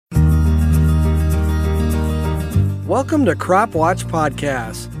Welcome to Crop Watch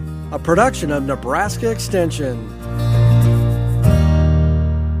Podcast, a production of Nebraska Extension.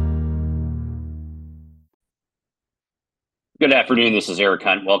 Good afternoon. This is Eric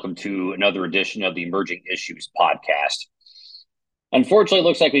Hunt. Welcome to another edition of the Emerging Issues Podcast. Unfortunately, it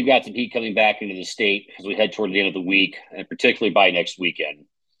looks like we've got some heat coming back into the state as we head toward the end of the week, and particularly by next weekend.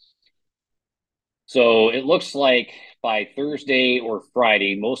 So it looks like by Thursday or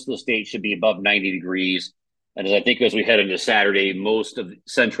Friday, most of the state should be above 90 degrees. And as we head into Saturday, most of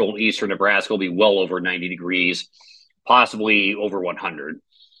central and eastern Nebraska will be well over 90 degrees, possibly over 100.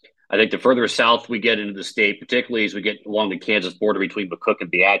 I think the further south we get into the state, particularly as we get along the Kansas border between McCook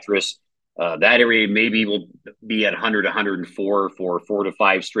and Beatrice, that area maybe will be at 100, 104 for 4 to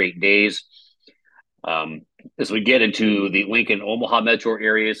 5 straight days. As we get into the Lincoln, Omaha metro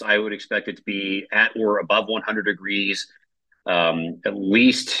areas, I would expect it to be at or above 100 degrees, at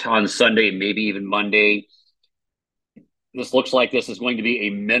least on Sunday, maybe even Monday. This looks like this is going to be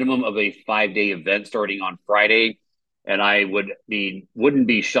a minimum of a 5-day event starting on Friday. And I wouldn't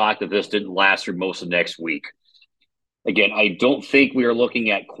be shocked if this didn't last through most of next week. Again, I don't think we are looking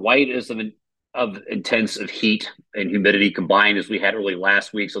at quite as of intense of heat and humidity combined as we had early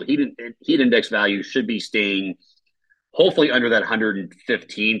last week. So the heat index value should be staying hopefully under that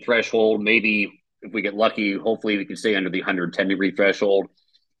 115 threshold. Maybe if we get lucky, hopefully we can stay under the 110 degree threshold.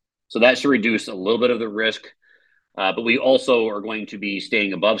 So that should reduce a little bit of the risk. But we also are going to be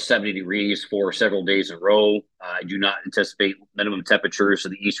staying above 70 degrees for several days in a row. I do not anticipate minimum temperatures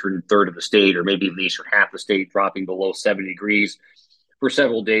in the eastern third of the state or maybe the eastern half of the state dropping below 70 degrees for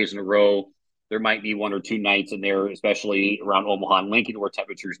several days in a row. There might be 1 or 2 nights in there, especially around Omaha and Lincoln, where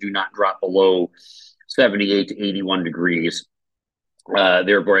temperatures do not drop below 78 to 81 degrees,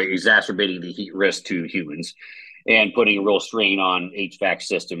 thereby exacerbating the heat risk to humans and putting a real strain on HVAC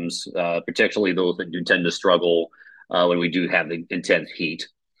systems, particularly those that do tend to struggle when we do have the intense heat.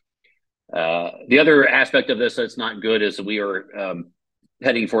 The other aspect of this that's not good is we are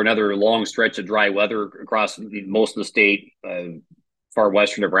heading for another long stretch of dry weather across most of the state, far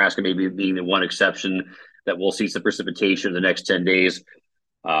western Nebraska maybe being the one exception that we'll see some precipitation in the next 10 days.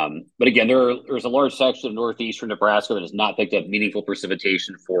 But again, there's a large section of northeastern Nebraska that has not picked up meaningful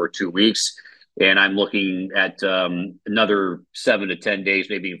precipitation for 2 weeks. And I'm looking at another 7 to 10 days,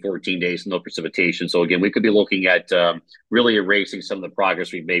 maybe 14 days, no precipitation. So again, we could be looking at really erasing some of the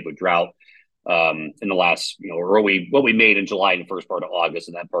progress we've made with drought in the last, or what we made in July and the first part of August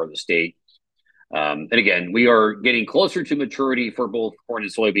in that part of the state. And again, we are getting closer to maturity for both corn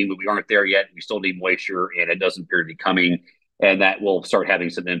and soybean, but we aren't there yet. We still need moisture, and it doesn't appear to be coming, and that will start having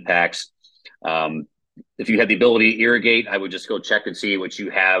some impacts. If you have the ability to irrigate, I would just go check and see what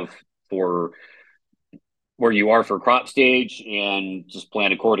you have for where you are for crop stage and just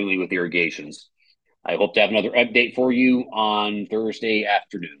plan accordingly with irrigations. I hope to have another update for you on Thursday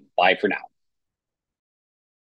afternoon. Bye for now.